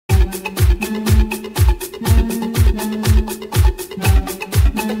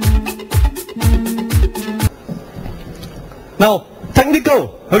Now,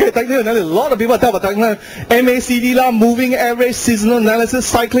 technical. Okay, technical analysis. A lot of people talk about technical. MACD lah, moving average, seasonal analysis,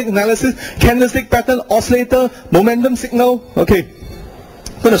 cyclic analysis, candlestick pattern, oscillator, momentum signal. Okay,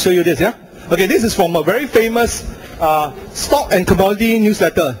 I'm going to show you this, yeah? Okay, this is from a very famous stock and commodity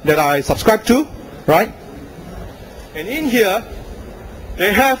newsletter that I subscribe to, right? And in here,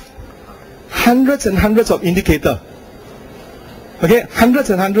 they have hundreds and hundreds of indicators. Okay, hundreds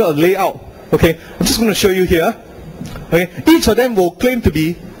and hundreds of layout. Okay, I'm just going to show you here. Okay, each of them will claim to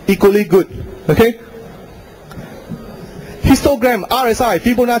be equally good. Okay, histogram, RSI,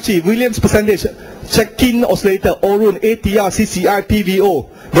 Fibonacci, Williams percentage, check-in oscillator, Orun, ATR, CCI,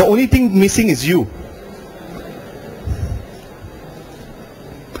 PVO. The only thing missing is you.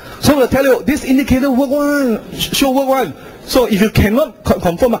 So they'll tell you this indicator work one, show work one. So if you cannot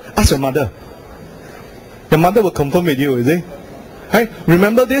confirm, ask your mother. Your mother will confirm with you, is it? Right?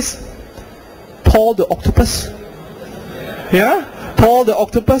 Remember this? Paul the octopus? Yeah? Paul the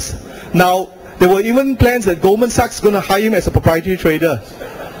octopus? Now, there were even plans that Goldman Sachs is going to hire him as a proprietary trader.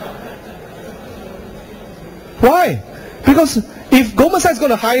 Why? Because if Goldman Sachs is going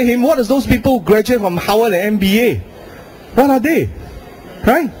to hire him, what is those people who graduate from Howard and MBA? What are they?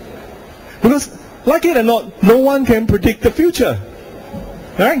 Right? Because, like it or not, no one can predict the future.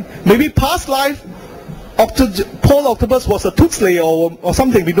 Right? Maybe past life, Paul Octopus was a tooth slayer or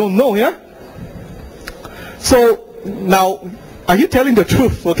something, we don't know, yeah? So, now, are you telling the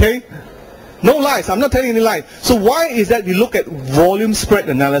truth, okay? No lies, I'm not telling any lies. So why is that we look at volume spread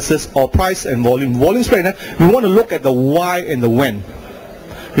analysis or price and volume? Volume spread analysis, we want to look at the why and the when.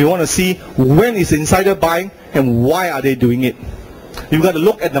 We want to see when is insider buying and why are they doing it. You've got to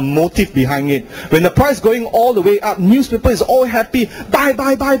look at the motive behind it. When the price going all the way up, newspaper is all happy, buy,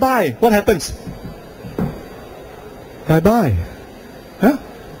 buy, buy, buy. What happens? Buy, buy. Huh?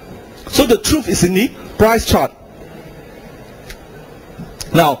 So the truth is in the price chart.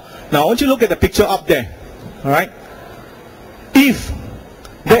 Now I want you to look at the picture up there. Alright? If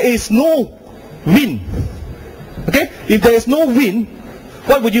there is no wind, okay? If there is no wind,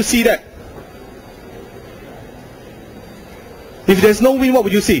 what would you see there? If there's no wind, what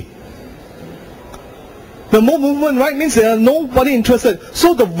would you see? The more movement, right, means there are nobody interested.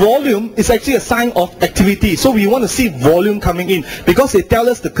 So the volume is actually a sign of activity. So we want to see volume coming in because they tell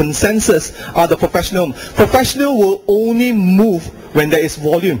us the consensus are the professional. Professional will only move when there is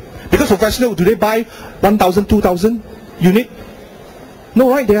volume. Because professional, do they buy 1,000, 2,000 unit? No,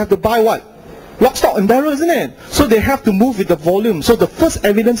 right? They have to buy what? Lock, stock and barrel, isn't it? So they have to move with the volume. So the first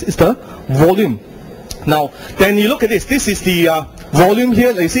evidence is the volume. Now, then you look at this. This is the volume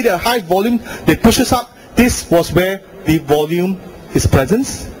here. You see the high volume, they push us up. This was where the volume is present,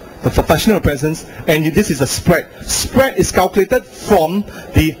 the professional presence, and this is a spread. Spread is calculated from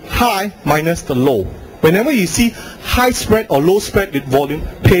the high minus the low. Whenever you see high spread or low spread with volume,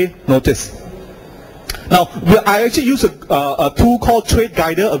 pay notice. Now, I actually use a tool called Trade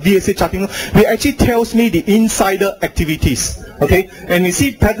Guider, a VSA charting. It actually tells me the insider activities. Okay, and you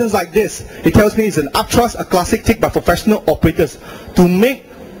see patterns like this. It tells me it's an uptrust, a classic tick by professional operators to make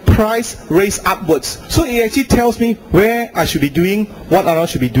price raise upwards. So it actually tells me where I should be doing, what I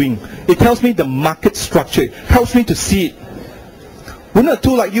should be doing. It tells me the market structure. It helps me to see it. Wouldn't a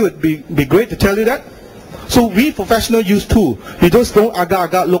tool like you would be great to tell you that? So we professionals use tool. We just don't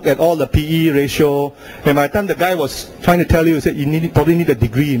agak-agak look at all the PE ratio. And by the time the guy was trying to tell you, he said you probably need a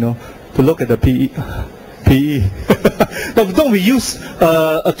degree, you know, to look at the PE. But don't we use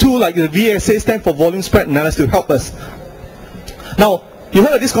a tool like the VSA, stand for volume spread analysis, to help us. Now, you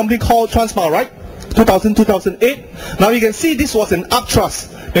heard of this company called Transmile, right? 2000, 2008. Now you can see this was an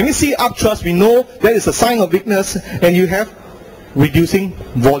uptrust. When we see uptrust, we know that is a sign of weakness, and you have reducing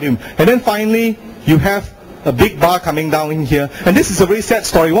volume. And then finally, you have a big bar coming down in here. And this is a very sad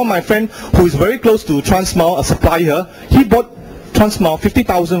story. One of my friend who is very close to Transmile, a supplier, he bought Transmile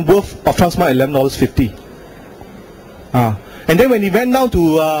 50,000 worth of Transmile at $11.50. And then when he went down to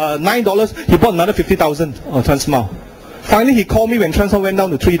 $9, he bought another 50,000 of Transmile. Finally, he called me when Transmile went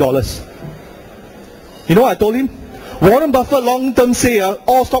down to $3. You know what I told him? Warren Buffett long term say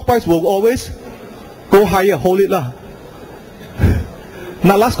all stock price will always go higher, hold it lah.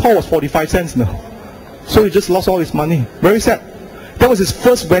 Now last call was 45 cents now. So he just lost all his money. Very sad. That was his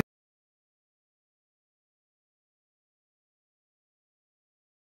first